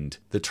in the wind.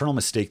 The eternal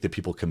mistake that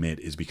people commit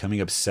is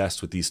becoming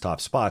obsessed with these top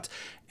spots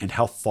and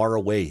how far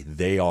away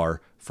they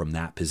are from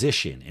that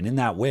position. And in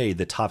that way,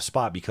 the top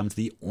spot becomes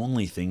the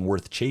only thing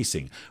worth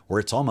chasing, where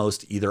it's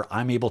almost either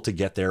I'm able to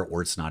get there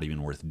or it's not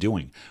even worth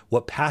doing.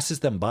 What passes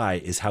them by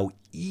is how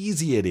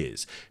easy it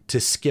is to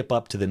skip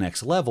up to the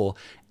next level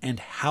and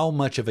how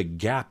much of a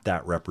gap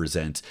that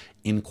represents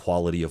in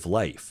quality of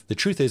life. The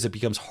truth is, it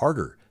becomes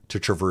harder to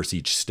traverse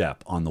each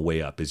step on the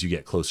way up as you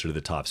get closer to the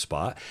top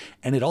spot,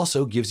 and it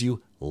also gives you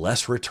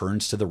less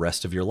returns to the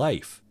rest of your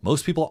life.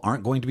 Most people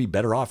aren't going to be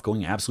better off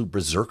going absolute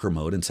berserker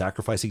mode and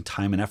sacrificing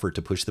time and effort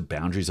to push the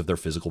boundaries of their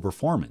physical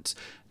performance.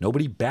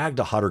 Nobody bagged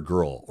a hotter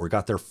girl or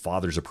got their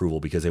father's approval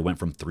because they went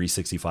from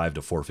 365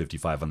 to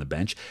 455 on the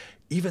bench,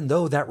 even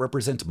though that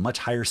represents much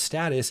higher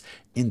status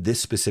in this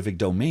specific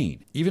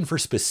domain. Even for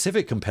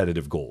specific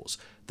competitive goals,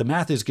 the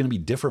math is going to be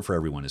different for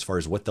everyone as far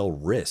as what they'll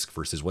risk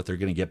versus what they're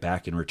going to get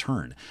back in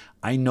return.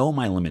 I know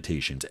my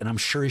limitations, and I'm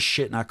sure as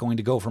shit not going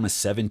to go from a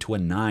 7 to a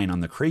 9 on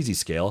the crazy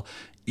scale,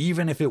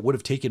 even if it would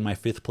have taken my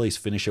 5th place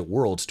finish at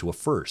Worlds to a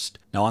 1st.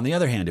 Now, on the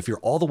other hand, if you're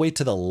all the way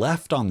to the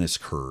left on this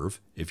curve,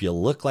 if you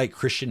look like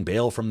Christian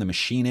Bale from The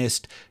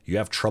Machinist, you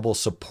have trouble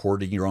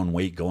supporting your own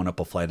weight going up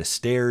a flight of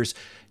stairs,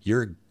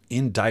 you're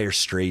in dire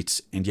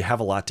straits, and you have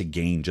a lot to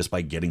gain just by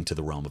getting to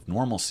the realm of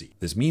normalcy.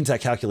 This means that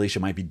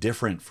calculation might be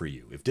different for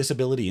you. If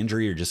disability,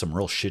 injury, or just some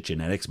real shit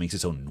genetics makes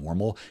it so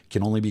normal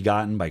can only be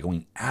gotten by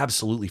going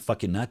absolutely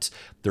fucking nuts,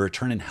 the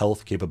return in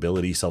health,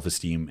 capability,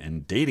 self-esteem,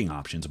 and dating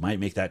options might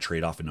make that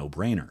trade-off a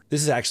no-brainer.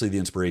 This is actually the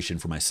inspiration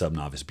for my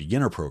sub-novice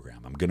beginner program.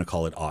 I'm gonna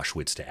call it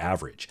Auschwitz to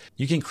Average.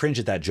 You can cringe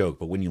at that joke,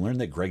 but when you learn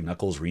that Greg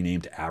Nuckols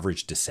renamed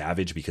Average to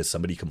Savage because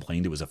somebody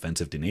complained it was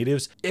offensive to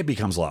natives, it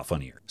becomes a lot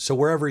funnier. So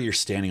wherever you're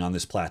standing on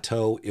this plateau,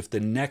 if the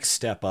next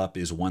step up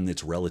is one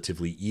that's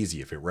relatively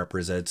easy, if it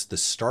represents the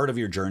start of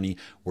your journey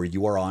where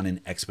you are on an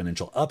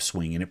exponential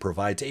upswing and it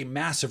provides a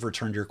massive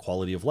return to your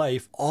quality of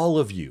life, all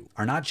of you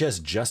are not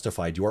just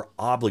justified, you are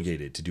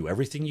obligated to do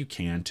everything you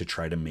can to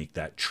try to make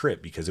that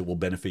trip because it will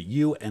benefit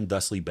you and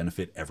thusly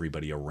benefit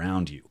everybody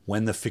around you.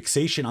 When the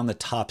fixation on the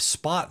top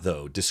spot,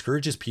 though,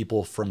 discourages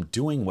people from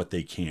doing what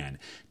they can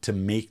to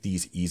make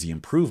these easy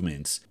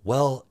improvements,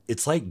 well,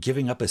 it's like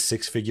giving up a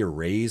 6-figure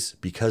raise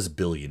because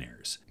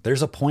billionaires.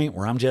 There's a point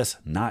where I'm just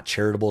not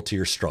charitable to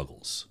your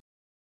struggles.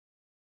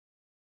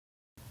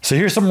 So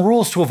here's some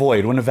rules to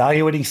avoid when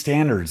evaluating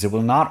standards. It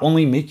will not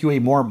only make you a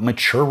more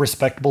mature,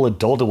 respectable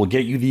adult, it will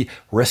get you the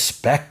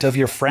respect of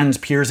your friends,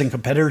 peers, and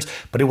competitors,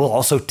 but it will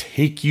also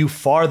take you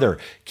farther.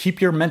 Keep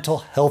your mental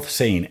health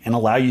sane and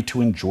allow you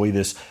to enjoy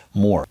this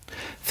more.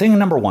 Thing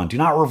number 1, do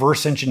not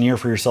reverse engineer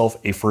for yourself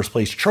a first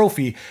place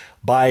trophy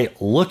by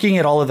looking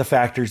at all of the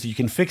factors that you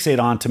can fixate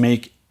on to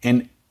make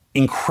an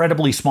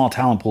incredibly small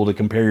talent pool to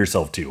compare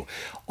yourself to.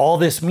 All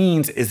this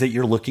means is that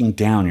you're looking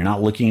down. You're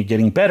not looking at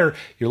getting better.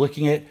 You're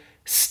looking at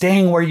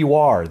staying where you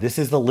are. This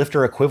is the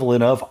lifter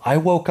equivalent of, I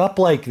woke up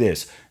like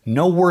this,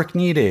 no work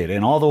needed,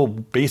 and all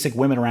the basic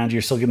women around you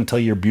are still going to tell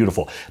you you're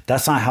beautiful.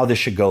 That's not how this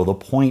should go. The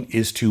point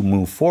is to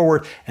move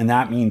forward, and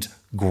that means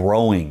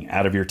growing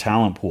out of your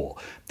talent pool.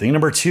 Thing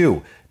number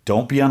 2,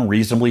 don't be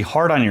unreasonably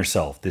hard on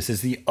yourself. This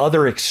is the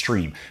other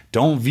extreme.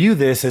 Don't view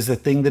this as the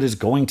thing that is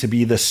going to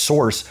be the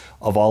source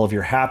of all of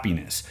your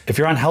happiness. If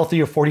you're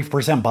unhealthy or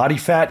 40% body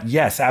fat,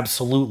 yes,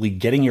 absolutely.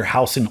 Getting your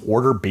house in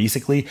order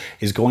basically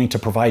is going to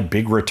provide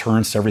big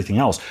returns to everything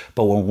else.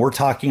 But when we're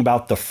talking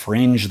about the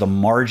fringe, the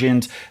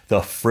margins,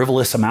 the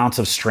frivolous amounts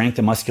of strength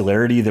and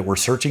muscularity that we're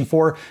searching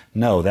for,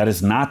 no, that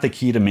is not the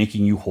key to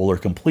making you whole or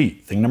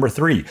complete. Thing number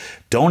 3,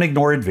 don't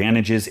ignore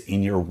advantages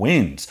in your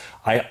wins.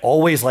 I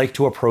always like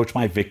to approach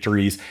my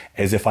victories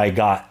as if I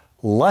got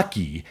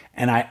lucky,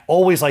 and I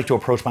always like to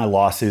approach my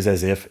losses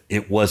as if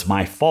it was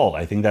my fault.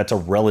 I think that's a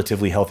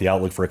relatively healthy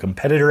outlook for a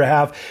competitor to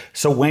have.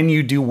 So when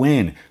you do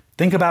win,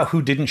 think about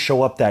who didn't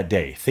show up that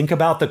day. Think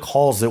about the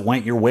calls that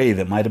went your way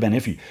that might have been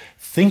iffy.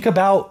 Think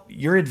about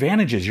your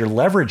advantages, your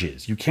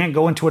leverages. You can't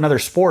go into another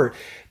sport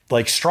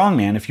like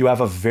strongman if you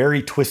have a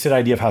very twisted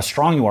idea of how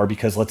strong you are,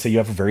 because let's say you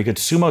have a very good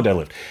sumo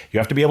deadlift. You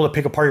have to be able to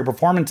pick apart your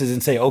performances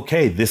and say,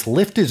 okay, this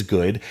lift is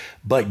good,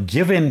 but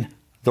given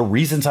the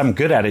reasons I'm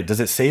good at it, does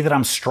it say that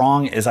I'm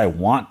strong as I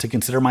want to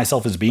consider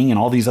myself as being in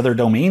all these other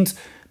domains?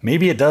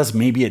 Maybe it does,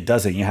 maybe it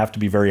doesn't. You have to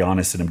be very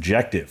honest and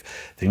objective.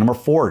 Thing number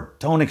 4,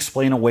 don't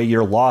explain away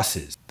your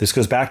losses. This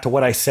goes back to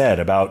what I said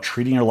about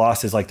treating your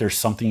losses like there's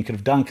something you could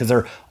have done, because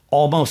there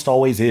almost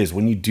always is.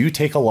 When you do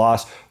take a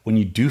loss, when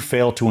you do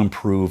fail to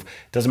improve,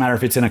 doesn't matter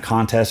if it's in a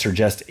contest or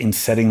just in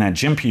setting that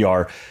gym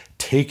PR,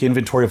 take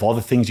inventory of all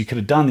the things you could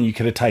have done that you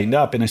could have tightened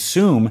up and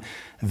assume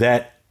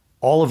that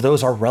all of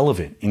those are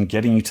relevant in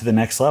getting you to the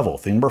next level.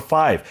 Thing number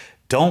 5,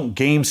 don't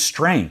game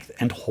strength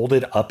and hold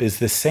it up as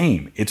the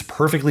same. It's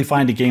perfectly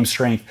fine to game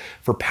strength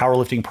for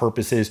powerlifting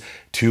purposes,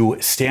 to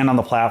stand on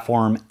the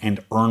platform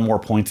and earn more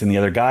points than the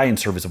other guy in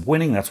service of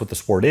winning. That's what the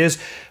sport is.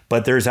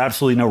 But there's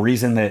absolutely no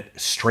reason that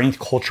strength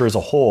culture as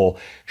a whole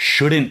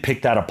shouldn't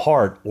pick that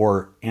apart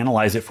or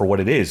analyze it for what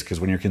it is.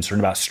 Because when you're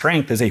concerned about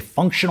strength as a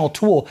functional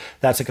tool,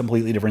 that's a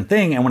completely different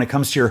thing. And when it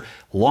comes to your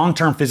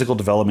long-term physical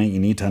development, you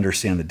need to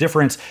understand the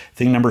difference.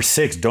 Thing number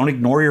 6, don't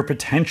ignore your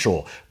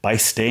potential by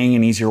staying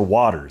in easier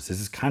waters. This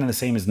is kind of the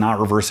same as not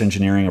reverse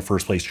engineering a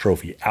first place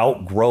trophy.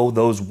 Outgrow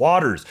those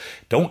waters.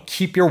 Don't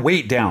keep your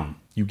weight down.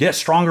 You get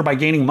stronger by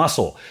gaining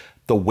muscle.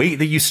 The weight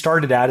that you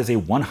started at as a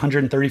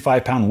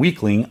 135-pound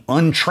weakling,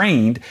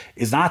 untrained,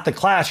 is not the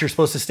class you're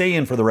supposed to stay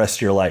in for the rest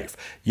of your life.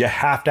 You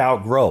have to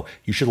outgrow.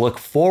 You should look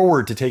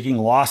forward to taking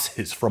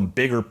losses from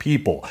bigger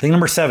people. Thing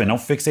number 7, don't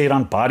fixate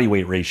on body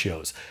weight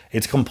ratios.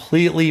 It's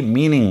completely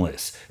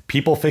meaningless.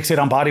 People fixate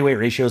on body weight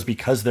ratios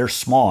because they're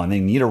small and they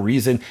need a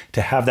reason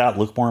to have that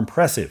look more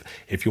impressive.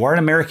 If you are an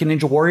American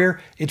Ninja Warrior,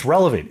 it's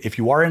relevant. If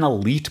you are an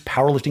elite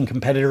powerlifting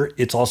competitor,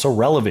 it's also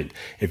relevant.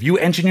 If you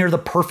engineer the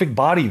perfect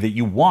body that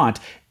you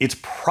want, it's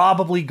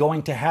probably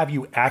going to have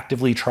you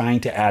actively trying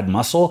to add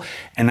muscle,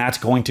 and that's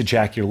going to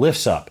jack your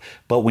lifts up.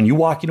 But when you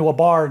walk into a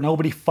bar,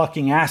 nobody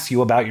fucking asks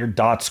you about your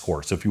DOT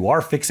score. So if you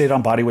are fixated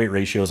on body weight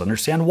ratios,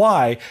 understand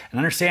why, and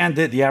understand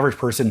that the average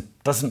person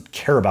doesn't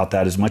care about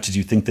that as much as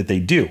you think that they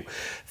do.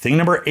 Thing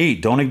number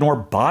 8, don't ignore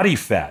body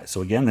fat.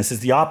 So again, this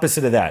is the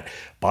opposite of that.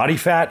 Body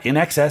fat in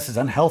excess is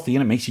unhealthy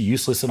and it makes you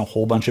useless in a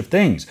whole bunch of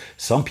things.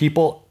 Some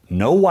people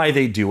know why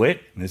they do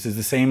it. This is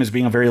the same as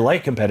being a very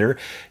light competitor.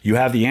 You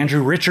have the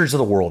Andrew Richards of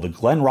the world, the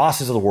Glenn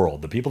Rosses of the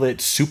world, the people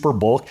that super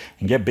bulk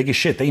and get big as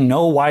shit. They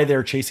know why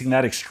they're chasing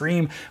that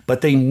extreme,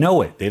 but they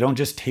know it. They don't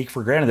just take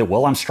for granted that,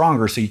 well, I'm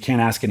stronger, so you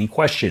can't ask any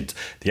questions.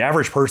 The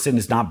average person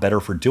is not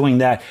better for doing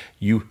that.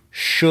 You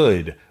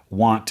should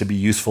want to be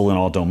useful in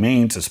all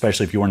domains,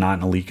 especially if you are not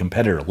an elite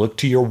competitor. Look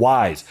to your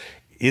whys.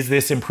 Is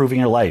this improving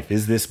your life?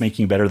 Is this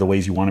making you better the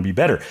ways you want to be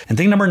better? And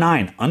thing number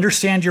 9,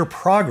 understand your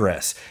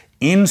progress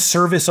in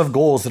service of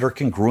goals that are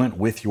congruent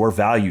with your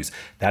values.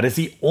 That is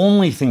the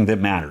only thing that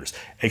matters.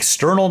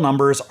 External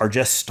numbers are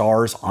just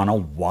stars on a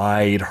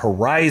wide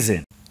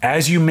horizon.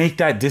 As you make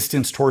that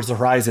distance towards the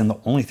horizon, the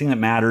only thing that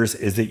matters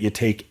is that you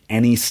take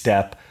any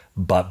step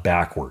but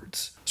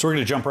backwards. So we're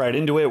going to jump right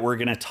into it. We're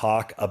going to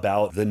talk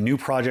about the new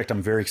project.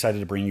 I'm very excited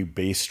to bring you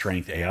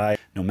BASEstrengthAI.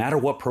 No matter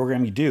what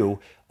program you do,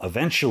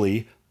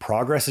 eventually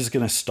progress is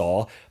going to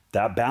stall.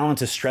 That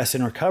balance of stress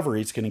and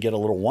recovery is going to get a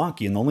little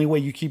wonky. And the only way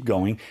you keep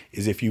going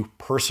is if you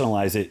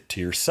personalize it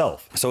to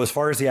yourself. So as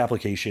far as the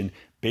application,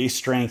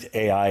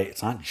 BASEstrengthAI,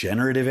 it's not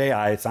generative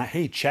AI. It's not,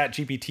 hey,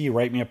 ChatGPT,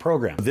 write me a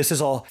program. This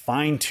is all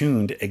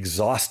fine-tuned,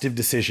 exhaustive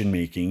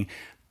decision-making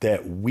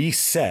that we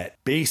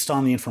set based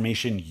on the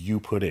information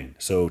you put in.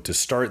 So to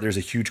start, there's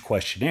a huge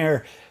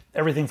questionnaire,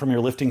 everything from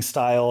your lifting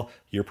style,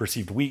 your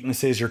perceived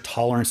weaknesses, your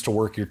tolerance to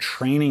work, your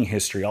training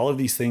history, all of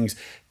these things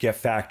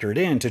get factored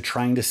into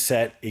trying to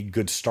set a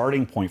good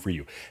starting point for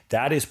you.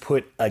 That is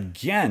put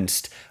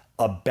against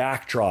a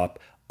backdrop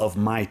of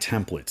my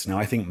templates. Now,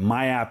 I think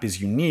my app is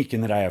unique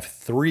in that I have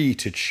 3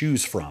 to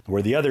choose from,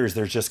 where the others,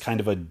 there's just kind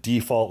of a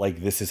default,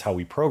 like this is how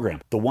we program.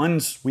 The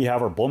ones we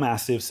have are Bull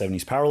Mastiff,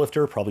 70s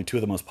Powerlifter, probably 2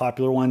 of the most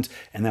popular ones,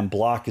 and then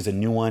Block is a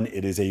new one.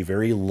 It is a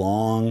very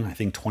long, I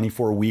think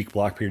 24-week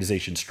block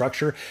periodization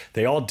structure.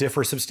 They all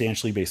differ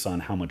substantially based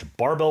on how much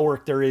barbell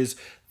work there is,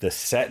 the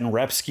set and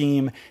rep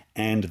scheme,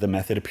 and the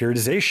method of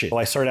periodization. So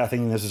I started out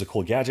thinking this is a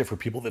cool gadget for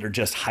people that are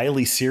just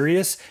highly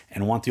serious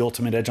and want the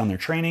ultimate edge on their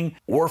training,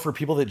 or for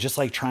people that just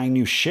like trying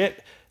new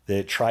shit,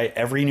 that try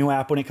every new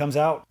app when it comes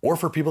out, or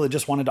for people that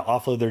just wanted to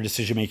offload their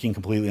decision-making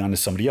completely onto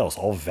somebody else.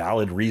 All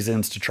valid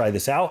reasons to try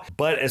this out.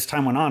 But as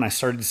time went on, I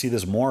started to see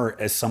this more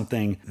as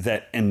something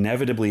that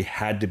inevitably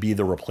had to be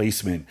the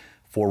replacement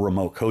for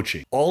remote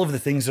coaching. All of the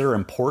things that are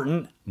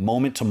important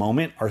moment to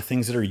moment are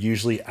things that are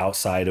usually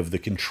outside of the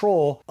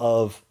control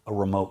of a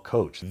remote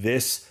coach.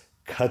 This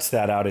cuts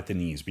that out at the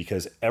knees,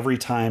 because every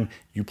time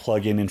you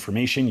plug in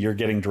information, you're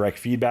getting direct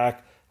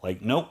feedback.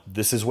 Like, nope,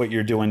 this is what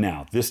you're doing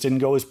now. This didn't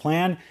go as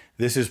planned.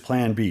 This is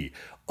plan B.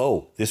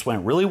 Oh, this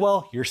went really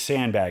well. You're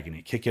sandbagging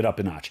it. Kick it up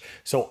a notch.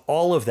 So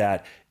all of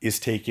that is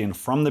taken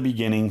from the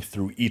beginning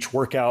through each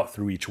workout,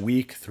 through each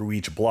week, through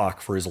each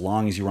block for as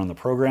long as you run the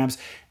programs.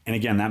 And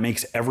again, that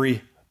makes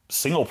every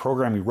single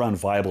program you run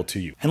viable to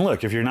you. And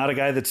look, if you're not a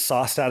guy that's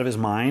sauced out of his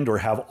mind or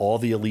have all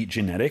the elite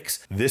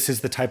genetics, this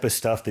is the type of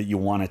stuff that you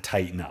want to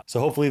tighten up. So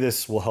hopefully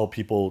this will help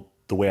people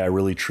the way I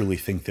really truly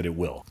think that it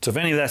will. So if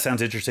any of that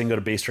sounds interesting, go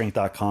to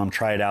BASEstrength.com,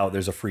 try it out.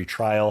 There's a free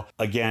trial.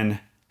 Again,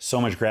 so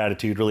much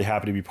gratitude. Really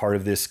happy to be part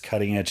of this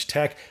cutting edge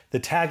tech. The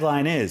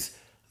tagline is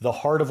the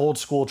heart of old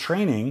school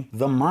training,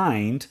 the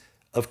mind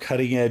of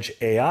cutting edge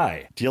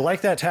AI. Do you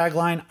like that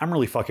tagline? I'm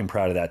really fucking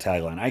proud of that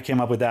tagline. I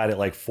came up with that at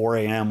like 4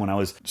 a.m. when I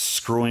was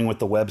screwing with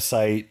the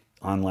website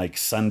on like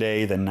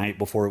Sunday, the night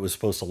before it was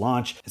supposed to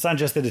launch. It's not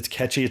just that it's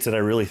catchy, it's that I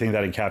really think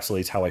that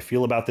encapsulates how I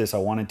feel about this. I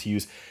wanted to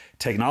use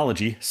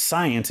technology,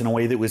 science, in a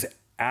way that was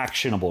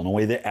actionable, in a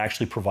way that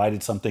actually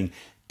provided something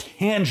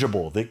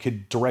tangible that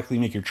could directly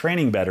make your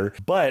training better.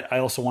 But I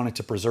also wanted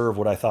to preserve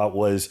what I thought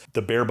was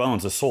the bare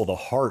bones, the soul, the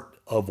heart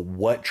of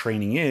what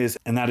training is.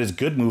 And that is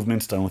good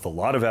movements done with a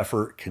lot of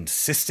effort,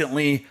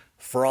 consistently,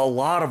 for a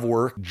lot of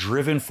work,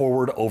 driven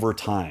forward over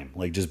time,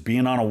 like just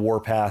being on a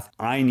warpath.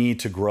 I need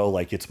to grow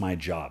like it's my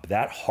job.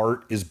 That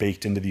heart is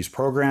baked into these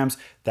programs.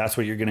 That's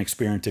what you're going to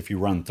experience if you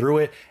run through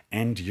it.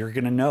 And you're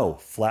going to know,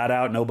 flat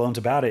out, no bones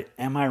about it,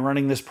 am I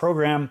running this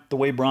program the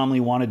way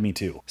Bromley wanted me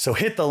to? So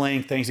hit the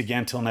link. Thanks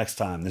again. Till next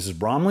time. This is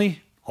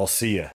Bromley. I'll see ya.